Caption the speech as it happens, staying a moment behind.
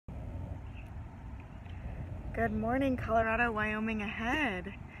Good morning, Colorado, Wyoming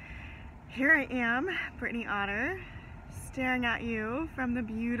ahead. Here I am, Brittany Otter, staring at you from the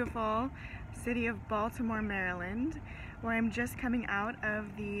beautiful city of Baltimore, Maryland, where I'm just coming out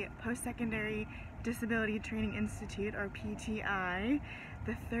of the Post-Secondary Disability Training Institute, or PTI,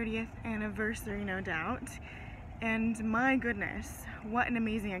 the 30th anniversary, no doubt. And my goodness, what an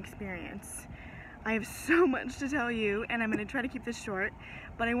amazing experience. I have so much to tell you, and I'm going to try to keep this short,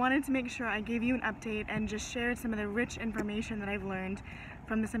 but I wanted to make sure I gave you an update and just shared some of the rich information that I've learned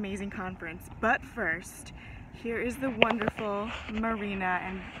from this amazing conference. But first, here is the wonderful marina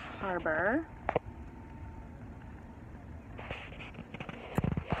and harbor.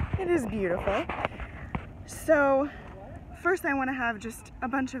 It is beautiful. So, first I want to have just a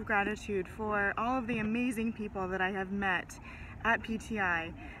bunch of gratitude for all of the amazing people that I have met at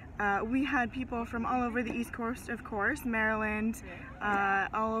PTI. We had people from all over the East Coast, of course, Maryland,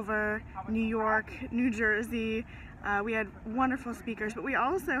 all over New York, New Jersey. We had wonderful speakers, but we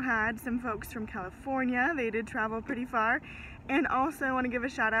also had some folks from California. They did travel pretty far. And also I want to give a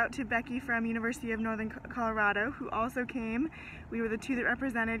shout out to Becky from University of Northern Colorado, who also came. We were the two that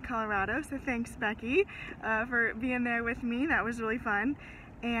represented Colorado, so thanks, Becky, for being there with me. That was really fun.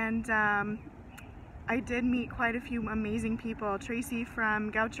 And I did meet quite a few amazing people. Tracy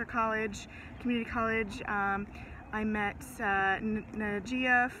from Goucher College, Community College. I met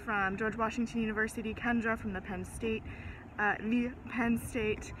Najia from George Washington University, Kendra from the Penn State, and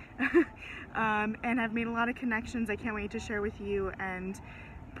have made a lot of connections I can't wait to share with you and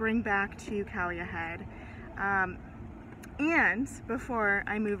bring back to Cali ahead. And before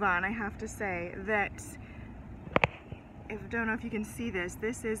I move on, I have to say that I don't know if you can see this.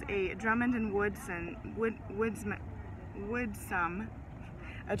 This is a Drummond and Woodsum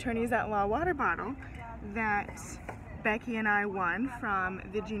Attorneys at Law water bottle that Becky and I won from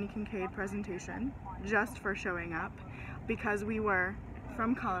the Jeannie Kincaid presentation just for showing up, because we were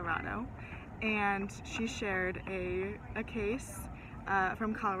from Colorado, and she shared a case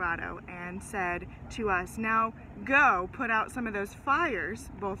from Colorado and said to us, now go put out some of those fires,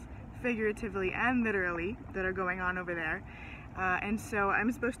 both figuratively and literally, that are going on over there. And so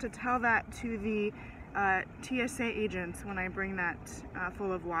I'm supposed to tell that to the TSA agents when I bring that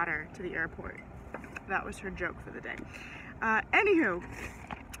full of water to the airport. That was her joke for the day. Anywho,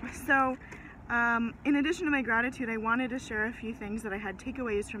 so in addition to my gratitude, I wanted to share a few things that I had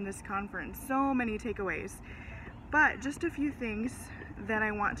takeaways from this conference. So many takeaways, but just a few things that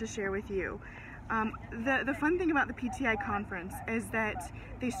I want to share with you. The fun thing about the PTI conference is that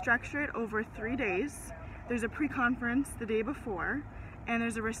they structure it over 3 days. There's a pre-conference the day before, and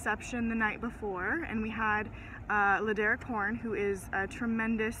there's a reception the night before, and we had LaDerrick Horn, who is a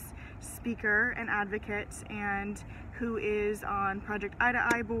tremendous speaker and advocate, and who is on Project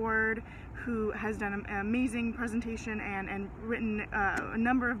Eye board, who has done an amazing presentation and written a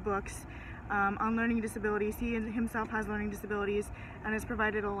number of books on learning disabilities. He himself has learning disabilities and has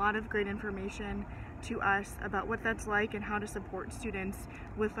provided a lot of great information to us about what that's like and how to support students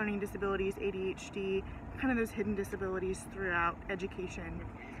with learning disabilities, ADHD, kind of those hidden disabilities throughout education.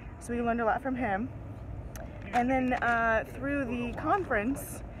 So we learned a lot from him. And then through the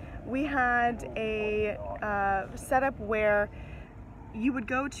conference, we had a setup where you would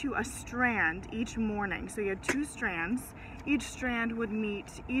go to a strand each morning. So you had 2 strands. Each strand would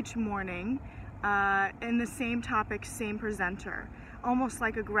meet each morning in the same topic, same presenter. Almost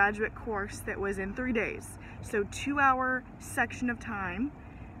like a graduate course that was in 3 days. So 2-hour section of time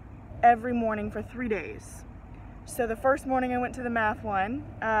every morning for 3 days. So the first morning I went to the math one,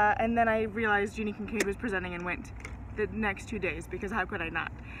 and then I realized Jeannie Kincaid was presenting and went the next 2 days, because how could I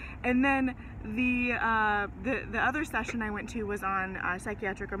not? And then the other session I went to was on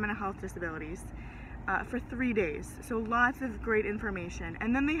psychiatric or mental health disabilities for 3 days. So lots of great information.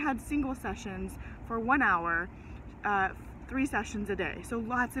 And then they had single sessions for 1 hour, 3 sessions a day. So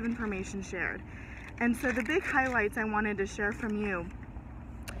lots of information shared. And so the big highlights I wanted to share from you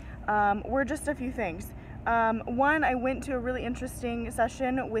were just a few things. One, I went to a really interesting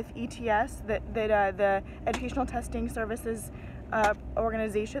session with ETS, the Educational Testing Services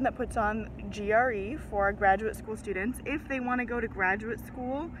organization that puts on GRE for graduate school students. If they want to go to graduate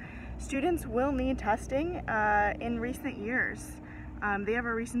school, students will need testing in recent years. They have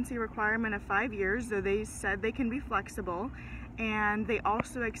a recency requirement of 5 years, so they said they can be flexible, and they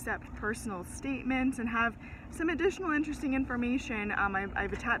also accept personal statements and have some additional interesting information.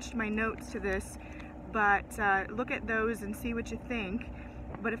 I've attached my notes to this, but look at those and see what you think.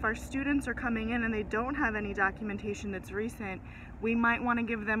 But if our students are coming in and they don't have any documentation that's recent, we might want to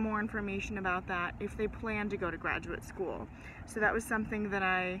give them more information about that if they plan to go to graduate school. So that was something that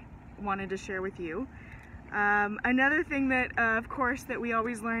I wanted to share with you. Another thing that, of course, that we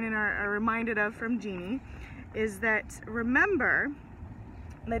always learn and are reminded of from Jeannie is that remember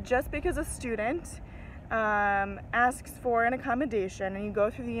that just because a student asks for an accommodation and you go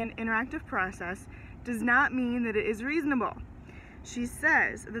through the interactive process does not mean that it is reasonable. She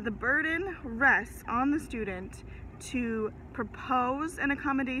says that the burden rests on the student to propose an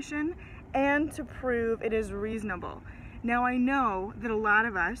accommodation and to prove it is reasonable. Now I know that a lot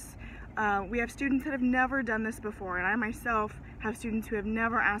of us, we have students that have never done this before, and I myself have students who have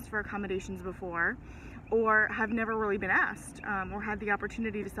never asked for accommodations before or have never really been asked or had the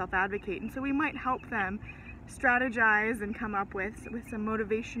opportunity to self-advocate, and so we might help them strategize and come up with some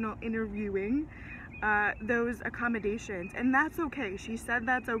motivational interviewing those accommodations, and that's okay. She said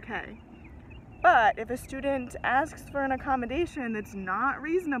that's okay. But if a student asks for an accommodation that's not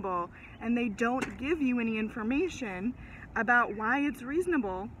reasonable and they don't give you any information about why it's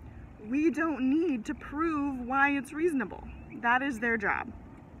reasonable, we don't need to prove why it's reasonable. That is their job.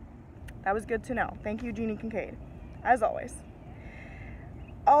 That was good to know. Thank you, Jeannie Kincaid, as always.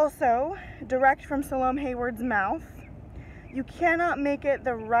 Also, direct from Salome Hayward's mouth, you cannot make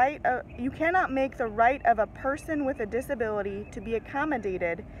the right of a person with a disability to be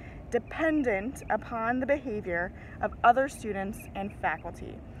accommodated dependent upon the behavior of other students and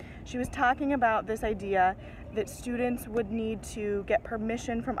faculty. She was talking about this idea that students would need to get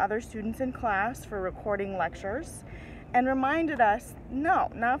permission from other students in class for recording lectures, and reminded us, no,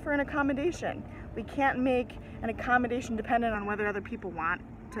 not for an accommodation. We can't make an accommodation dependent on whether other people want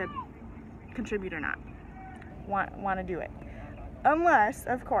to contribute or not, want to do it. Unless,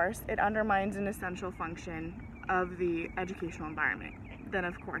 of course, it undermines an essential function of the educational environment. Then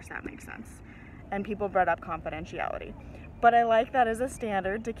of course that makes sense. And people brought up confidentiality. But I like that as a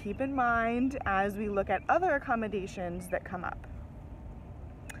standard to keep in mind as we look at other accommodations that come up.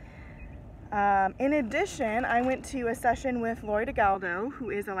 In addition, I went to a session with Lori DeGaldo, who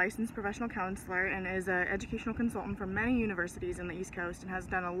is a licensed professional counselor and is an educational consultant for many universities in the East Coast and has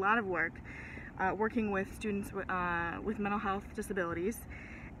done a lot of work working with students with mental health disabilities.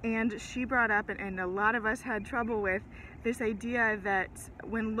 And she brought up, and a lot of us had trouble with, this idea that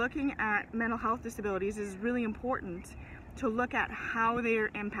when looking at mental health disabilities, it is really important to look at how they are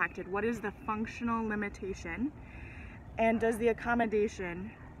impacted. What is the functional limitation? And does the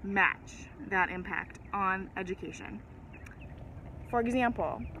accommodation match that impact on education? For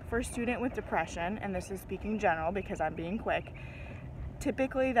example, for a student with depression, and this is speaking general because I'm being quick,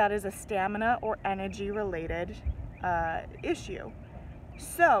 typically that is a stamina or energy related issue.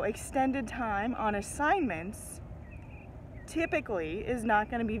 So extended time on assignments typically is not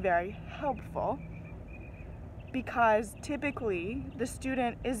going to be very helpful because typically the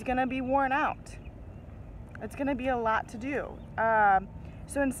student is going to be worn out. It's going to be a lot to do.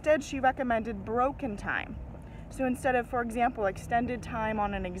 So instead she recommended broken time. So instead of, for example, extended time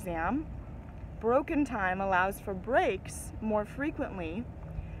on an exam, broken time allows for breaks more frequently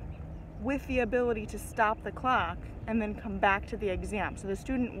with the ability to stop the clock and then come back to the exam. So the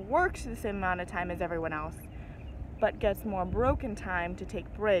student works the same amount of time as everyone else, but gets more broken time to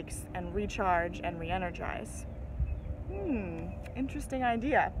take breaks and recharge and re-energize. Interesting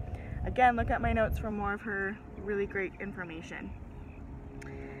idea. Again, look at my notes for more of her really great information.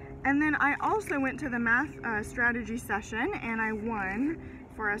 And then I also went to the math strategy session and I won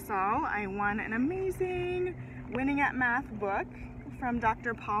for us all. I won an amazing Winning at Math book from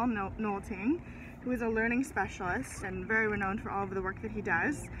Dr. Paul Nolting, who is a learning specialist and very renowned for all of the work that he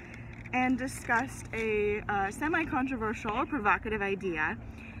does, and discussed a semi-controversial or provocative idea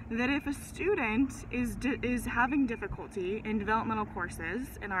that if a student is having difficulty in developmental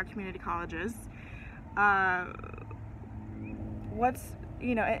courses in our community colleges, and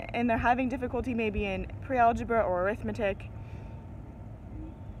they're having difficulty maybe in pre-algebra or arithmetic,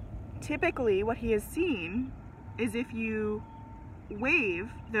 typically what he has seen is if you waive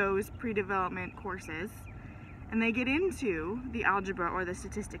those pre-development courses and they get into the algebra or the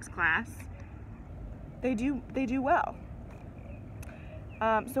statistics class, they do well.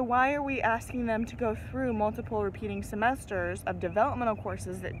 So why are we asking them to go through multiple repeating semesters of developmental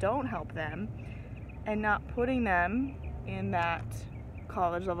courses that don't help them and not putting them in that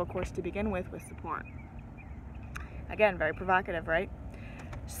college level course to begin with support? Again, very provocative, right?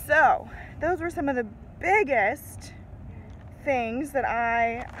 So those were some of the biggest things that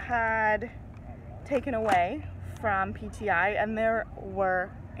I had taken away from PTI, and there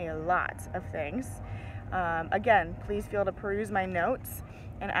were a lot of things. Again, please feel to peruse my notes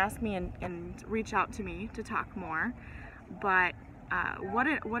and ask me and reach out to me to talk more. But what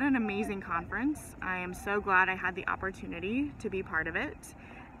an amazing conference. I am so glad I had the opportunity to be part of it,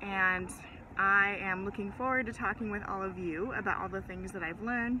 and I am looking forward to talking with all of you about all the things that I've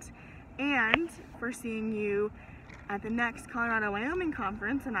learned and for seeing you at the next Colorado-Wyoming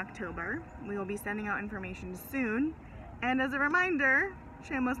conference in October. We will be sending out information soon. And as a reminder,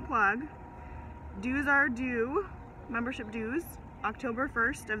 shameless plug, dues are due, membership dues, October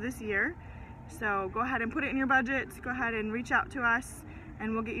 1st of this year. So go ahead and put it in your budget, go ahead and reach out to us,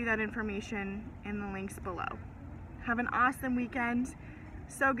 and we'll get you that information in the links below. Have an awesome weekend.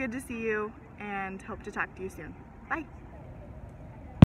 So good to see you, and hope to talk to you soon. Bye.